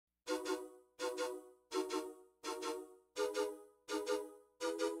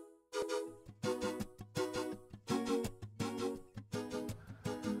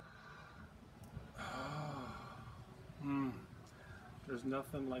there's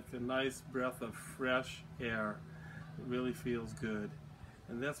nothing like a nice breath of fresh air. It really feels good.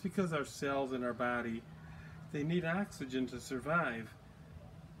 And that's because our cells in our body, they need oxygen to survive.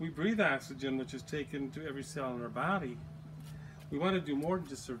 We breathe oxygen, which is taken to every cell in our body. We want to do more than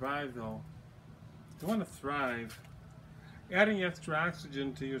just survive, though. We want to thrive. Adding extra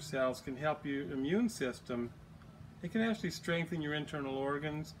oxygen to your cells can help your immune system. It can actually strengthen your internal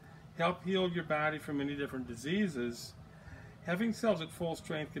organs, help heal your body from many different diseases. Having cells at full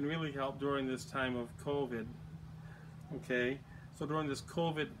strength can really help during this time of COVID. Okay, so during this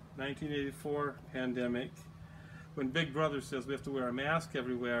COVID 1984 pandemic, when Big Brother says we have to wear a mask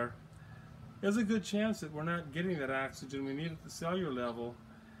everywhere, there's a good chance that we're not getting that oxygen we need at the cellular level.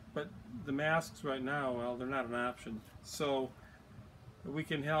 But the masks right now, well, they're not an option. So we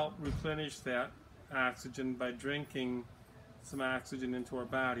can help replenish that oxygen by drinking some oxygen into our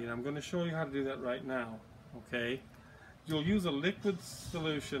body. And I'm going to show you how to do that right now. Okay? You'll use a liquid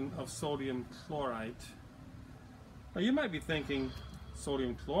solution of sodium chloride. Now you might be thinking,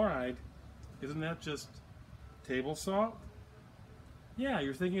 sodium chloride, isn't that just table salt? Yeah,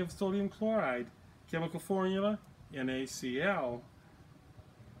 you're thinking of sodium chloride. Chemical formula, NaCl.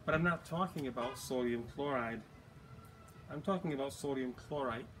 But I'm not talking about sodium chloride. I'm talking about sodium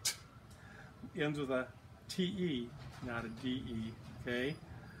chlorite. Ends with a TE, not a DE, okay?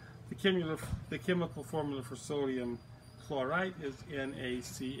 The chemical formula for sodium chlorite is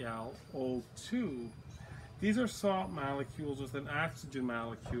NaClO2. These are salt molecules with an oxygen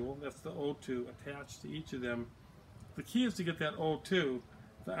molecule, that's the O2, attached to each of them. The key is to get that O2,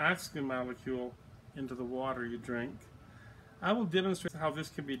 the oxygen molecule, into the water you drink. I will demonstrate how this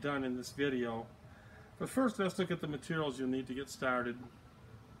can be done in this video. But first, let's look at the materials you'll need to get started.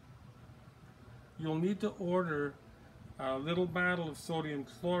 You'll need to order a little bottle of sodium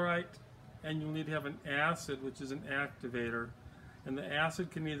chlorite, and you'll need to have an acid, which is an activator. And the acid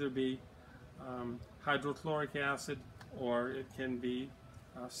can either be hydrochloric acid or it can be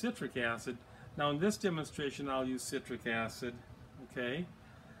citric acid. Now in this demonstration I'll use citric acid. Okay?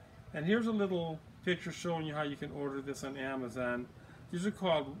 And here's a little picture showing you how you can order this on Amazon. These are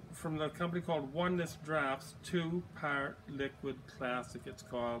called, from the company called Oneness Drops, 2-part liquid classic it's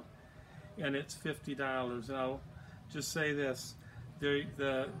called, and it's $50. And I'll just say this,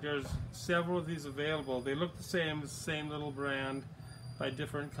 there's several of these available. They look the same little brand by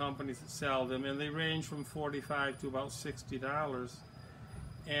different companies that sell them, and they range from $45 to about $60.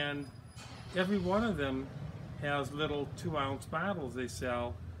 And every one of them has little 2-ounce bottles they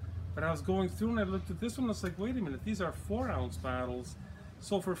sell. But I was going through and I looked at this one, I was like, wait a minute, these are 4-ounce bottles.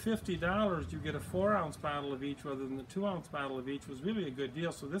 So for $50 you get a 4-ounce bottle of each rather than the 2-ounce bottle of each. Was really a good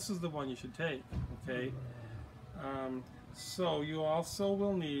deal, so this is the one you should take. Okay. So you also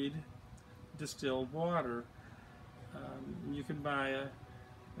will need distilled water. You can buy a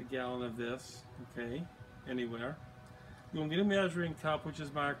gallon of this, okay, anywhere. You'll need a measuring cup, which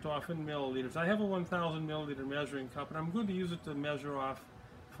is marked off in milliliters. I have a 1,000 milliliter measuring cup, and I'm going to use it to measure off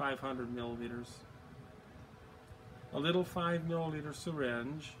 500 milliliters. A little 5 milliliter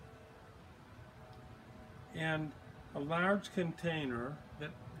syringe, and a large container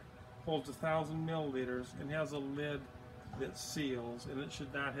that holds 1,000 milliliters and has a lid that seals, and it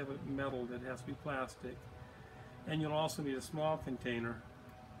should not have a metal, it has to be plastic. And you'll also need a small container.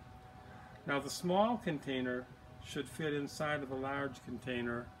 Now the small container should fit inside of a large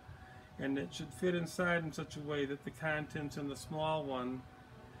container, and it should fit inside in such a way that the contents in the small one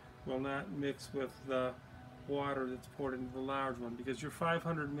will not mix with the water that's poured into the large one, because your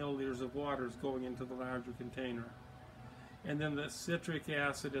 500 milliliters of water is going into the larger container. And then the citric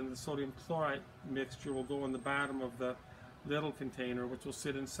acid and the sodium chloride mixture will go in the bottom of the little container, which will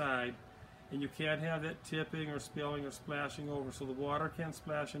sit inside. And you can't have that tipping or spilling or splashing over, so the water can't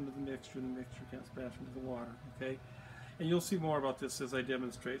splash into the mixture and the mixture can't splash into the water, okay? And you'll see more about this as I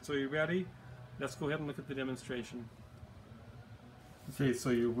demonstrate. So are you ready? Let's go ahead and look at the demonstration. Okay,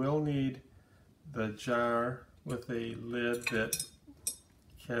 so you will need the jar with a lid that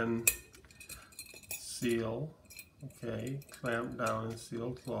can seal, okay, clamp down and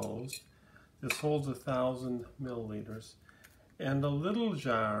seal closed. This holds 1,000 milliliters. And a little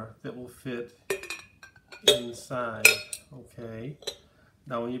jar that will fit inside, okay?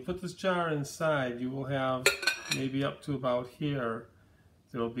 Now when you put this jar inside, you will have maybe up to about here,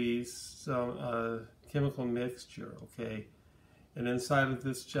 there will be some chemical mixture, okay? And inside of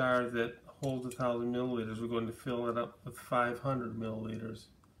this jar that holds 1,000 milliliters, we're going to fill it up with 500 milliliters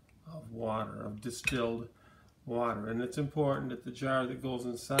of water, of distilled water. And it's important that the jar that goes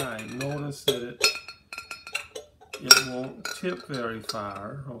inside, notice that it won't tip very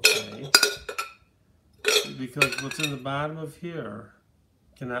far, okay? Because what's in the bottom of here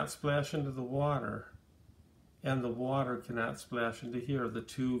cannot splash into the water, and the water cannot splash into here. The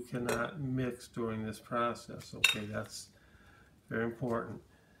two cannot mix during this process. Okay, that's very important.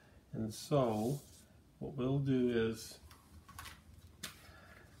 And so what we'll do is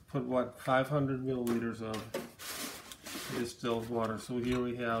put 500 milliliters of distilled water. So here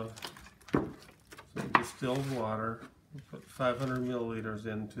we have distilled water. We'll put 500 milliliters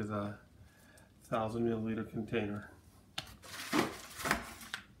into the 1,000 milliliter container.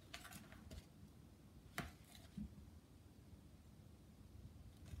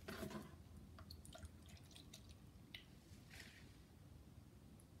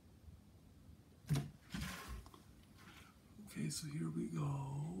 Okay, so here we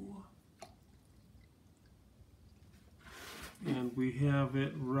go. And we have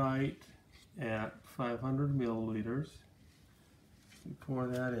it right at 500 milliliters. We pour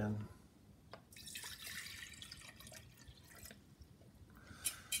that in.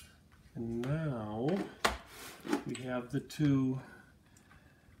 And now we have the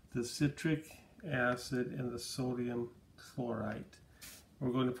citric acid and the sodium chloride.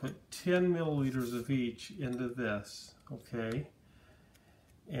 We're going to put 10 milliliters of each into this, okay?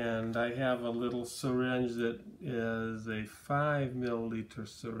 And I have a little syringe that is a 5 milliliter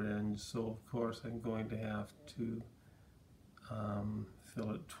syringe, so of course I'm going to have to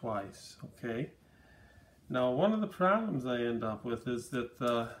fill it twice, okay? Now one of the problems I end up with is that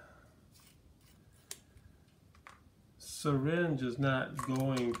the syringe is not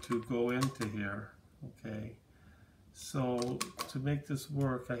going to go into here, okay? So to make this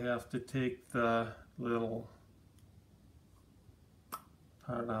work, I have to take the little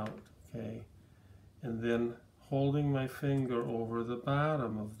part out, okay? And then holding my finger over the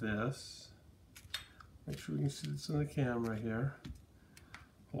bottom of this, make sure you can see this in the camera here,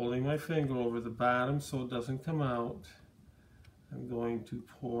 holding my finger over the bottom so it doesn't come out, I'm going to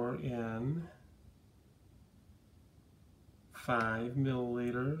pour in 5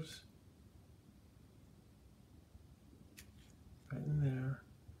 milliliters right in there,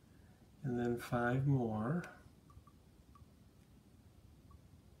 and then 5 more.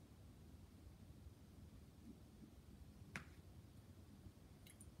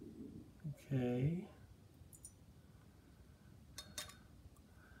 Okay.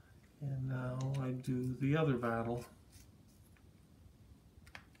 And now I do the other bottle.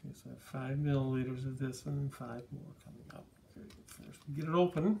 Okay, so I have 5 milliliters of this and then 5 more coming up. Okay, first we get it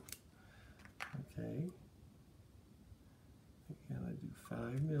open. Okay. Again, I do 5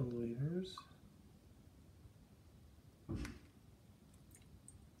 milliliters.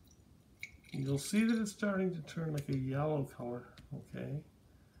 And you'll see that it's starting to turn like a yellow color. Okay.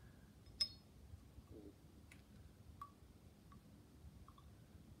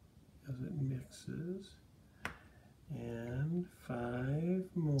 As it mixes, and 5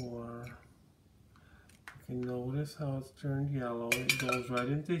 more. You can notice how it's turned yellow. It goes right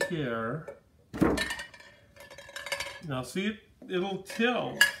into here. Now see, it'll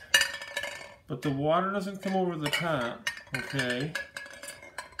tilt, but the water doesn't come over the top, okay?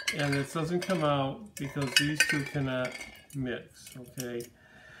 And it doesn't come out because these two cannot mix, okay?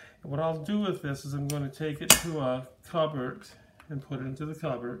 And what I'll do with this is I'm going to take it to a cupboard and put it into the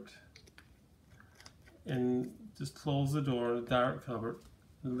cupboard. And just close the door, the dark cupboard,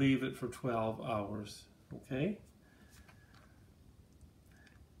 and leave it for 12 hours, okay?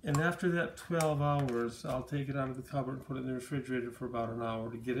 And after that 12 hours, I'll take it out of the cupboard and put it in the refrigerator for about an hour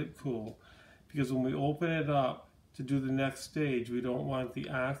to get it cool. Because when we open it up to do the next stage, we don't want the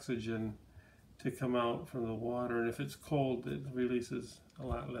oxygen to come out from the water. And if it's cold, it releases a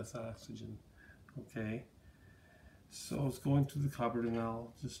lot less oxygen, okay? So it's going to the cupboard, and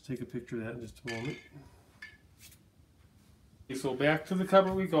I'll just take a picture of that in just a moment. Okay, so back to the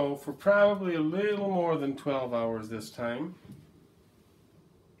cupboard we go for probably a little more than 12 hours this time.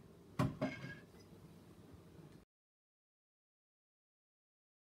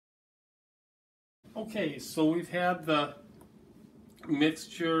 Okay, so we've had the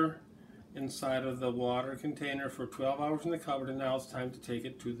mixture inside of the water container for 12 hours in the cupboard, and now it's time to take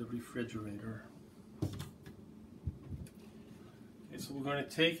it to the refrigerator. So we're going to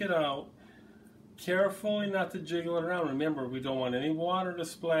take it out, carefully not to jiggle it around. Remember, we don't want any water to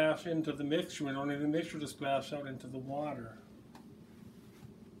splash into the mixture. We don't want the mixture to splash out into the water.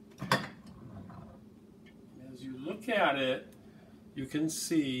 As you look at it, you can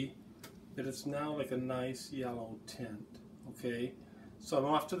see that it's now like a nice yellow tint. Okay, so I'm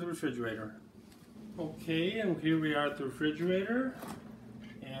off to the refrigerator. Okay, and here we are at the refrigerator,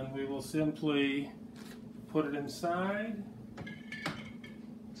 and we will simply put it inside.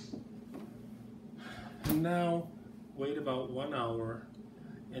 And now wait about 1 hour,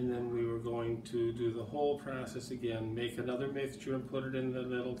 and then we were going to do the whole process again, make another mixture and put it in the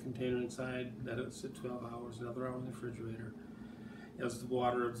little container inside, let it sit 12 hours, another hour in the refrigerator, as the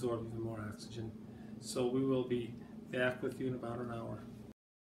water absorbs even more oxygen. So we will be back with you in about an hour.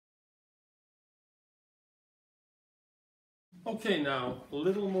 Okay, now a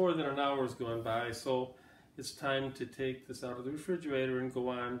little more than an hour has gone by, so it's time to take this out of the refrigerator and go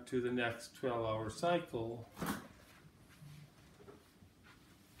on to the next 12-hour cycle.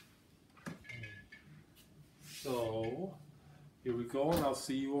 So here we go, and I'll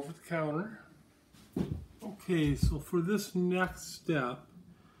see you over the counter. Okay, so for this next step,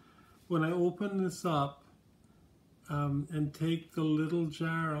 when I open this up and take the little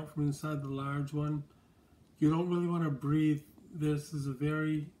jar out from inside the large one, you don't really want to breathe. This is a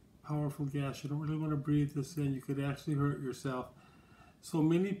very powerful gas. You don't really want to breathe this in. You could actually hurt yourself. So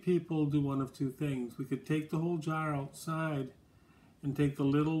many people do one of two things. We could take the whole jar outside and take the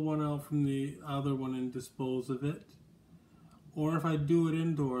little one out from the other one and dispose of it. Or if I do it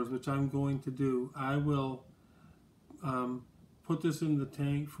indoors, which I'm going to do, I will put this in the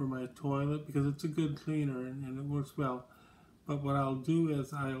tank for my toilet because it's a good cleaner and it works well. But what I'll do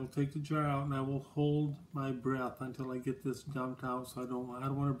is I'll take the jar out and I will hold my breath until I get this dumped out. So I don't want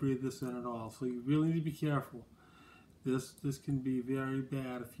to breathe this in at all. So you really need to be careful. This can be very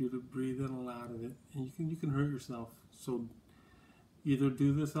bad if you breathe in a lot of it, and you can hurt yourself. So either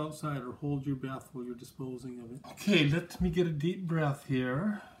do this outside or hold your breath while you're disposing of it. Okay, let me get a deep breath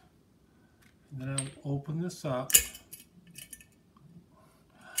here. And then I'll open this up.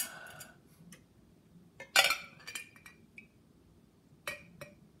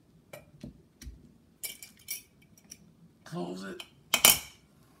 Close it.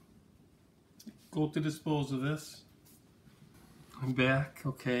 Go to dispose of this. I'm back,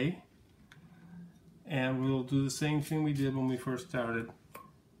 okay. And we'll do the same thing we did when we first started.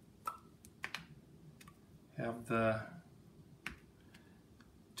 Have the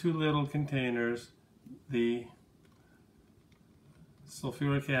two little containers, the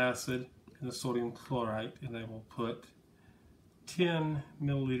sulfuric acid and the sodium chloride, and I will put 10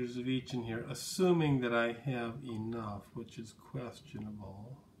 milliliters of each in here, assuming that I have enough, which is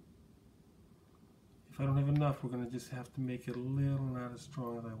questionable. If I don't have enough, we're going to just have to make it a little not as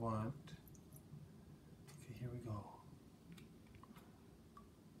strong as I want. Okay, here we go.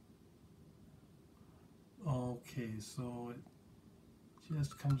 Okay, so it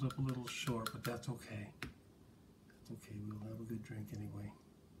just comes up a little short, but that's okay. That's okay, we'll have a good drink anyway.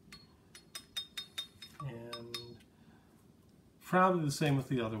 And probably the same with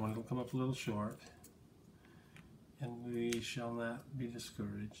the other one. It'll come up a little short. And we shall not be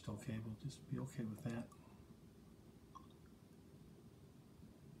discouraged. Okay, we'll just be okay with that.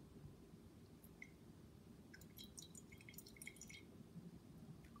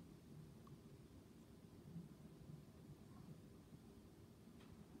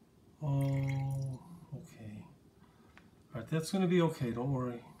 Oh, okay. All right, that's going to be okay. Don't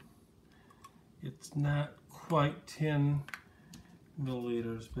worry. It's not quite 10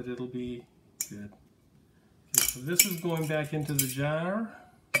 milliliters, but it'll be good. Okay, so this is going back into the jar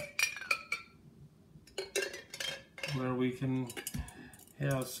where we can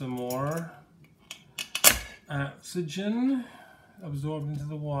have some more oxygen absorbed into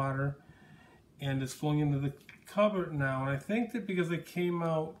the water, and it's going into the cupboard now. And I think that because it came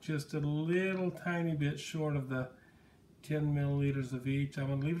out just a little tiny bit short of the 10 milliliters of each, I'm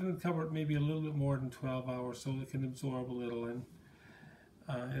going to leave it in the cupboard maybe a little bit more than 12 hours so it can absorb a little, and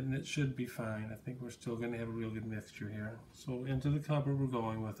it should be fine. I think we're still going to have a real good mixture here. So into the cupboard we're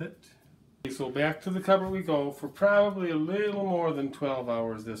going with it. Okay, so back to the cupboard we go for probably a little more than 12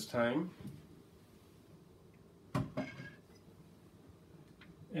 hours this time.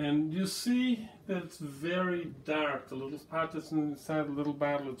 And you see that it's very dark. The little pot that's inside the little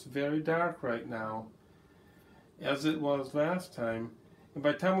bottle, it's very dark right now, as it was last time. And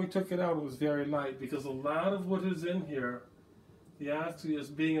by the time we took it out, it was very light, because a lot of what is in here, the oxygen is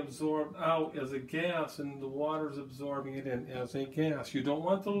being absorbed out as a gas, and the water is absorbing it in as a gas. You don't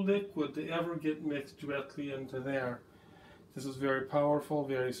want the liquid to ever get mixed directly into there. This is very powerful,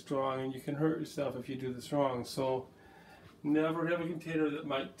 very strong, and you can hurt yourself if you do this wrong. So never have a container that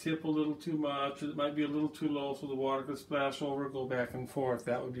might tip a little too much, or that might be a little too low so the water could splash over, go back and forth.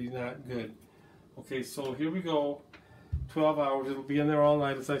 That would be not good. Okay, so here we go. 12 hours. It'll be in there all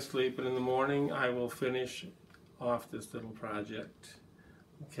night as I sleep, and in the morning I will finish off this little project.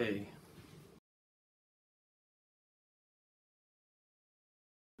 Okay.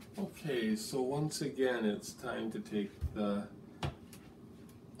 Okay, so once again it's time to take the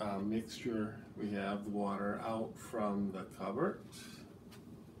mixture, we have the water out from the cupboard.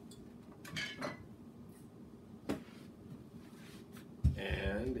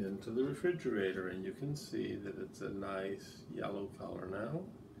 into the refrigerator, and you can see that it's a nice yellow color now.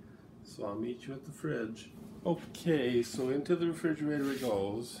 So I'll meet you at the fridge. Okay, so into the refrigerator it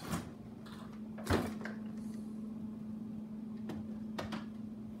goes.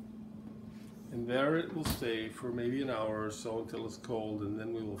 And there it will stay for maybe an hour or so until it's cold, and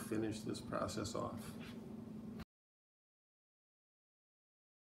then we will finish this process off.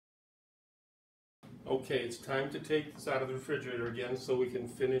 Okay, it's time to take this out of the refrigerator again so we can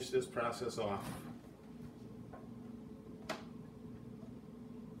finish this process off.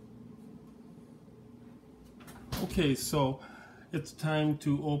 Okay, so it's time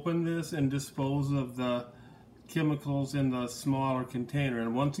to open this and dispose of the chemicals in the smaller container.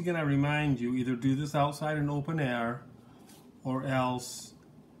 And once again, I remind you, either do this outside in open air, or else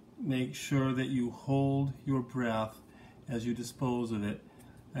make sure that you hold your breath as you dispose of it.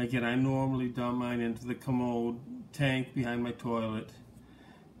 Again, I normally dump mine into the commode tank behind my toilet,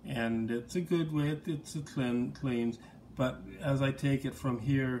 and it's a good way, it's a cleans, but as I take it from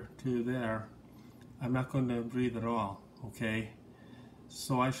here to there, I'm not going to breathe at all, okay?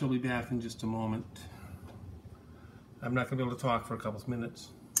 So I shall be back in just a moment. I'm not going to be able to talk for a couple of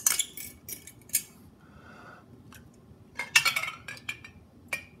minutes.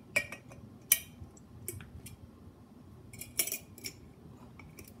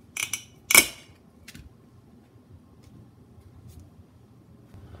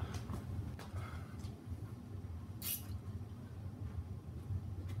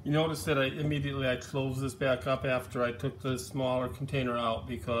 You notice that I closed this back up after I took the smaller container out,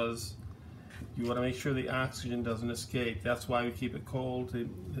 because you want to make sure the oxygen doesn't escape. That's why we keep it cold. It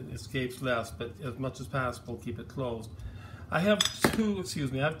escapes less, but as much as possible, keep it closed. I have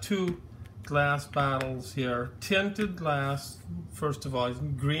two glass bottles here. Tinted glass, first of all,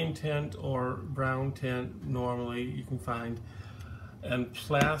 green tint or brown tint normally you can find. And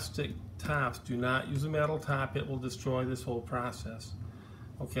plastic tops. Do not use a metal top. It will destroy this whole process.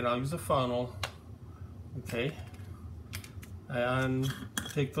 Okay, now I'll use a funnel. Okay. I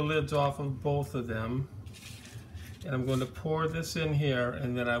take the lids off of both of them, and I'm going to pour this in here,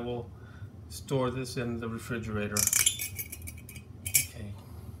 and then I will store this in the refrigerator. Okay,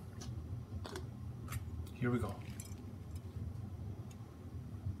 here we go.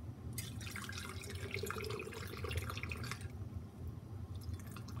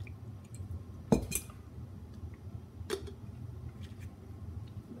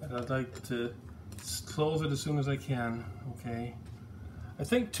 And I'd like to close it as soon as I can, okay? I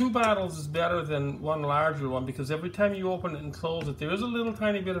think 2 bottles is better than one larger one, because every time you open it and close it, there is a little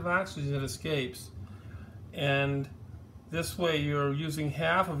tiny bit of oxygen that escapes. And this way you're using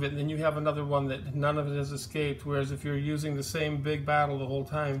half of it, and then you have another one that none of it has escaped, whereas if you're using the same big bottle the whole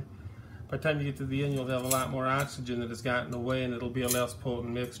time, by the time you get to the end, you'll have a lot more oxygen that has gotten away, and it'll be a less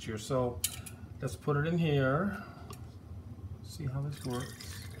potent mixture. So let's put it in here, see how this works.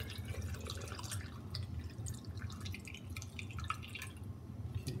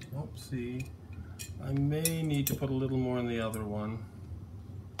 See, I may need to put a little more in the other one.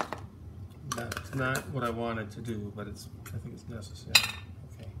 That's not what I wanted to do, but I think it's necessary.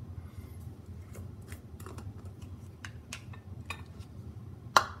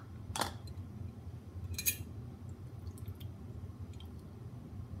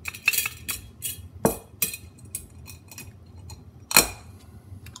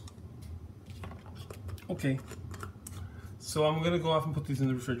 Okay. So I'm going to go off and put these in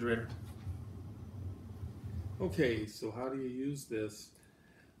the refrigerator. Okay, so how do you use this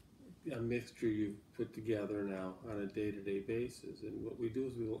mixture you've put together now on a day-to-day basis? And what we do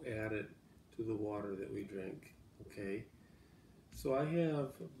is we will add it to the water that we drink, okay? So I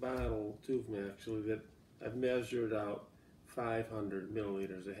have a bottle, 2 of them actually, that I've measured out 500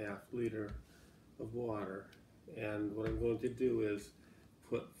 milliliters, a half liter of water. And what I'm going to do is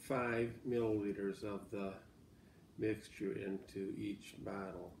put 5 milliliters of the mixture into each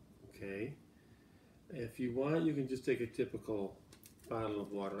bottle, okay? If you want, you can just take a typical bottle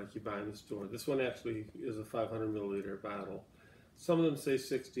of water like you buy in the store. This one actually is a 500 milliliter bottle. Some of them say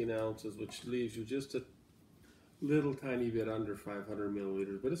 16 ounces, which leaves you just a little tiny bit under 500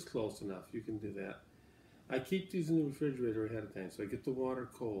 milliliters, but it's close enough. You can do that. I keep these in the refrigerator ahead of time, so I get the water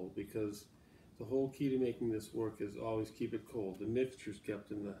cold, because the whole key to making this work is always keep it cold. The mixture's kept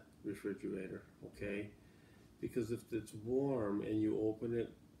in the refrigerator, okay? Because if it's warm and you open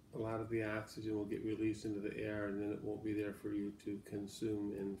it, a lot of the oxygen will get released into the air, and then it won't be there for you to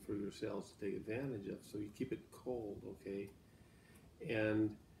consume and for your cells to take advantage of. So you keep it cold, okay?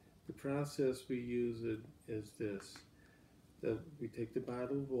 And the process we use is this. We take the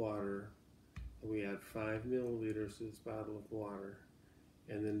bottle of water, and we add 5 milliliters to this bottle of water,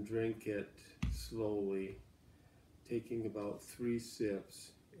 and then drink it slowly, taking about 3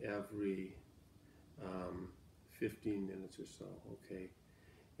 sips every 15 minutes or so, okay?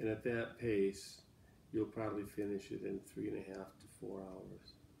 And at that pace, you'll probably finish it in 3.5 to 4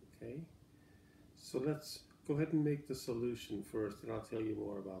 hours, okay? So let's go ahead and make the solution first, and I'll tell you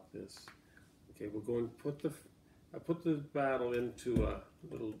more about this. Okay, we're going to I put the bottle into a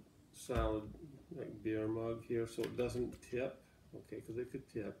little solid like beer mug here so it doesn't tip, okay, because it could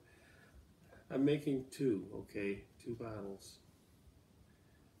tip. I'm making 2, okay, 2 bottles.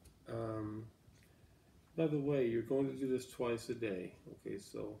 By the way, you're going to do this twice a day, okay,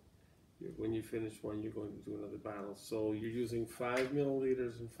 so when you finish one, you're going to do another bottle. So you're using 5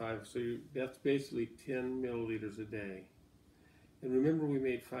 milliliters and 5, so that's basically 10 milliliters a day. And remember, we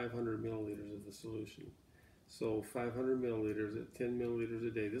made 500 milliliters of the solution. So 500 milliliters at 10 milliliters a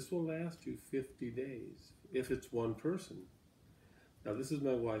day. This will last you 50 days if it's one person. Now this is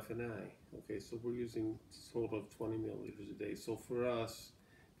my wife and I, okay, so we're using a total of 20 milliliters a day. So for us,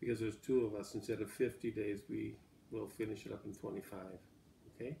 because there's 2 of us, instead of 50 days, we will finish it up in 25,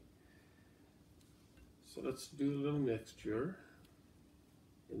 okay? So let's do a little mixture,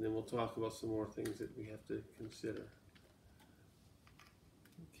 and then we'll talk about some more things that we have to consider.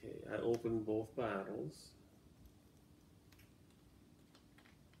 Okay, I opened both bottles.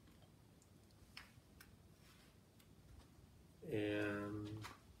 And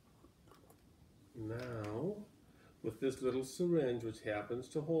now, with this little syringe, which happens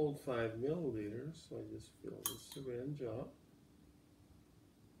to hold 5 milliliters, so I just fill the syringe up.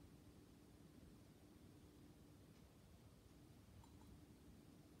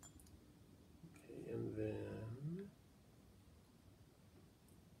 Okay, and then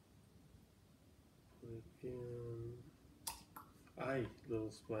put it in,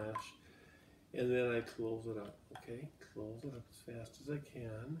 little splash, and then I close it up, okay? Close it up as fast as I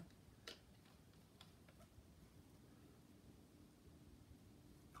can.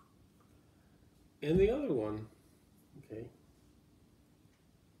 And the other one, okay.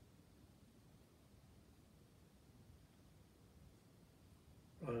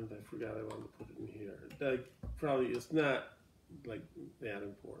 And I forgot I wanted to put it in here. That probably is not like that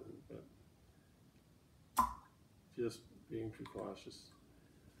important, but just being precautious.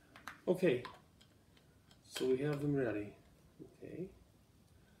 Okay, so we have them ready, okay.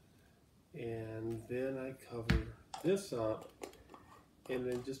 And then I cover this up. And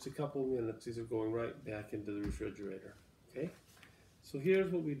then just a couple minutes, these are going right back into the refrigerator, okay? So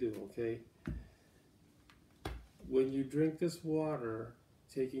here's what we do, okay? When you drink this water,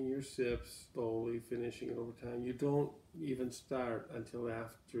 taking your sips slowly, finishing it over time, you don't even start until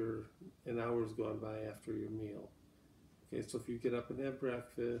after an hour's gone by after your meal. Okay, so if you get up and have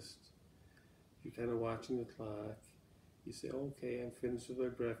breakfast, you're kind of watching the clock, you say, okay, I'm finished with my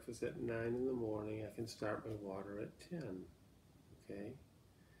breakfast at 9 in the morning, I can start my water at 10. Okay,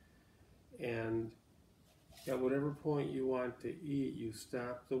 and at whatever point you want to eat, you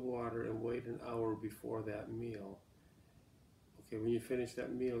stop the water and wait an hour before that meal. Okay, when you finish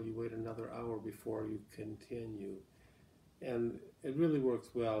that meal, you wait another hour before you continue. And it really works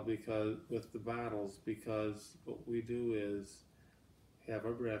well because with the bottles, because what we do is have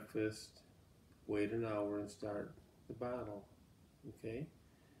our breakfast, wait an hour, and start the bottle. Okay,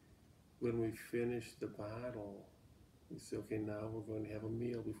 when we finish the bottle, we say, okay, now we're going to have a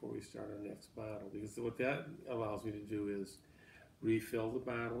meal before we start our next bottle. Because what that allows me to do is refill the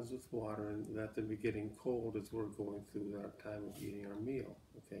bottles with water and let them be getting cold as we're going through our time of eating our meal.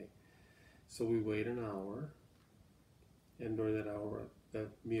 Okay, so we wait an hour, and during that hour, the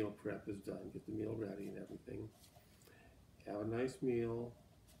meal prep is done. Get the meal ready and everything. Have a nice meal.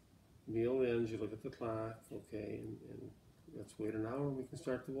 Meal ends, you look at the clock, okay, and let's wait an hour and we can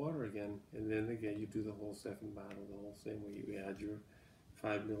start the water again. And then again, you do the whole second bottle the whole same way. You add your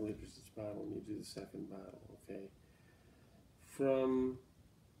 5 milliliters to this bottle and you do the second bottle, okay? From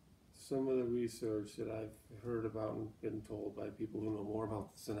some of the research that I've heard about and been told by people who know more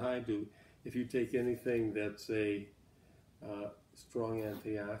about this than I do, if you take anything that's a strong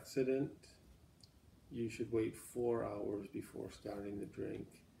antioxidant, you should wait 4 hours before starting the drink.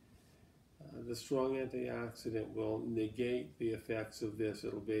 The strong antioxidant will negate the effects of this.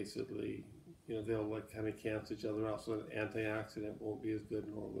 It'll basically, they'll like kind of cancel each other out. So the antioxidant won't be as good,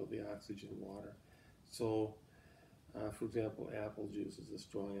 nor will the oxygen water. So, for example, apple juice is a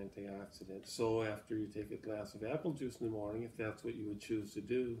strong antioxidant. So after you take a glass of apple juice in the morning, if that's what you would choose to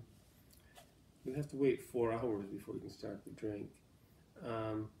do, you have to wait 4 hours before you can start the drink.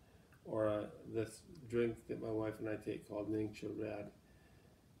 Or this drink that my wife and I take called Ningxia Red.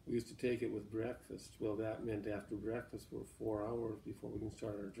 we used to take it with breakfast. Well, that meant after breakfast we're 4 hours before we can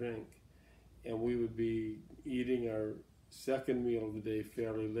start our drink. And we would be eating our second meal of the day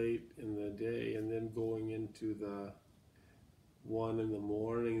fairly late in the day, and then going into the 1 in the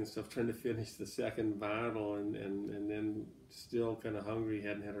morning and stuff, trying to finish the second bottle, and then still kind of hungry,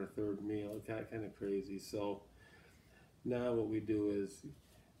 hadn't had our third meal. It got kind of crazy. So now what we do is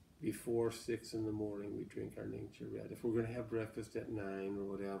before 6 in the morning we drink our Ningxia Red. If we're going to have breakfast at 9 or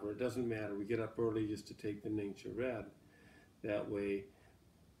whatever, it doesn't matter. We get up early just to take the Ningxia Red. That way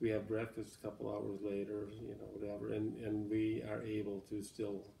we have breakfast a couple hours later, you know, whatever, and we are able to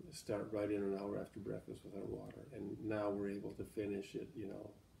still start right in an hour after breakfast with our water. And now we're able to finish it, you know,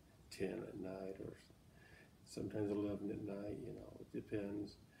 10 at night or sometimes 11 at night, you know, it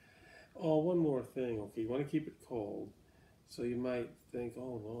depends. Oh, one more thing, okay, you want to keep it cold. So you might think,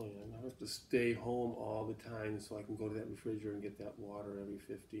 oh, no, I have to stay home all the time so I can go to that refrigerator and get that water every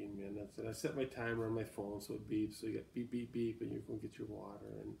 15 minutes. And I set my timer on my phone so it beeps, so you get beep, beep, beep, and you're going to get your water.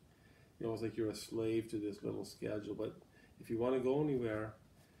 And you know, it's like you're a slave to this little schedule. But if you want to go anywhere,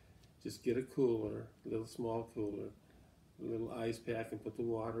 just get a cooler, a little small cooler, a little ice pack, and put the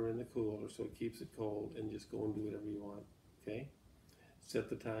water in the cooler so it keeps it cold, and just go and do whatever you want, okay? Set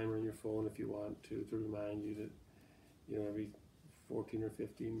the timer on your phone if you want to remind you that, you know, every 14 or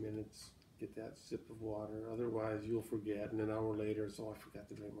 15 minutes, get that sip of water. Otherwise, you'll forget, and an hour later, it's, oh, I forgot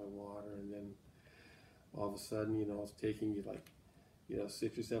to drink my water, and then all of a sudden, you know, it's taking you like, you know,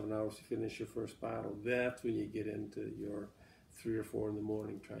 6 or 7 hours to finish your first bottle. That's when you get into your 3 or 4 in the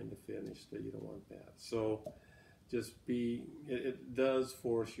morning trying to finish, so you don't want that. So just it does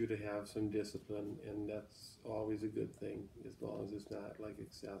force you to have some discipline, and that's always a good thing, as long as it's not like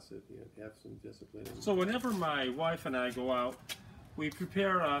excessive. You know, have some discipline. So whenever my wife and I go out, we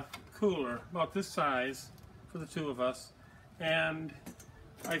prepare a cooler about this size for the two of us, and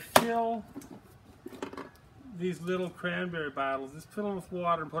I fill these little cranberry bottles, just fill them with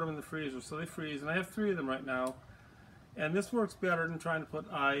water and put them in the freezer so they freeze, and I have 3 of them right now. And this works better than trying to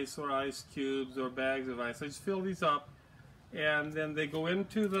put ice or ice cubes or bags of ice. I just fill these up, and then they go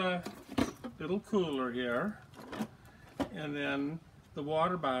into the little cooler here, and then the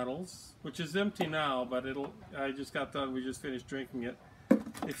water bottles, which is empty now, but I just got done, we just finished drinking it.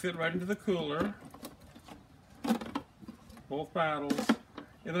 They fit right into the cooler, both bottles.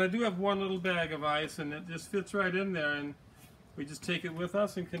 And then I do have one little bag of ice, and it just fits right in there, and we just take it with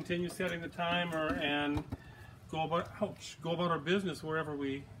us and continue setting the timer and go about our business wherever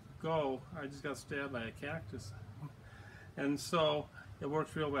we go. I just got stabbed by a cactus. And so it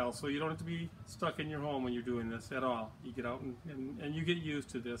works real well. So you don't have to be stuck in your home when you're doing this at all. You get out and you get used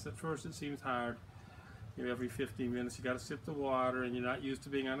to this. At first it seems hard. You know, every 15 minutes you got to sip the water, and you're not used to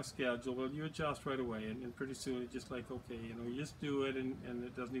being on a schedule. Well, you adjust right away, and pretty soon it's just like, okay, you know, you just do it, and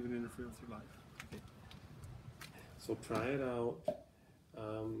it doesn't even interfere with your life. Okay. So try it out.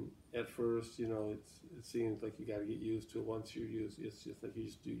 At first, you know, it seems like you got to get used to it. Once you're used, it's just like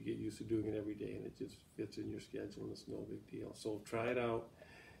you get used to doing it every day, and it just fits in your schedule, and it's no big deal. So try it out,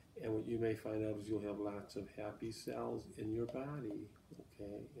 and what you may find out is you'll have lots of happy cells in your body,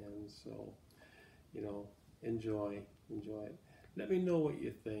 okay? And so, you know, enjoy it. Let me know what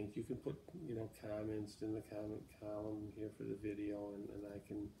you think. You can put, you know, comments in the comment column here for the video, and I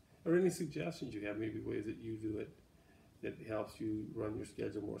can, or any suggestions you have, maybe ways that you do it that helps you run your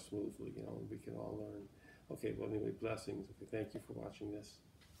schedule more smoothly, you know, and we can all learn. Okay, well, anyway, blessings. Okay, thank you for watching this.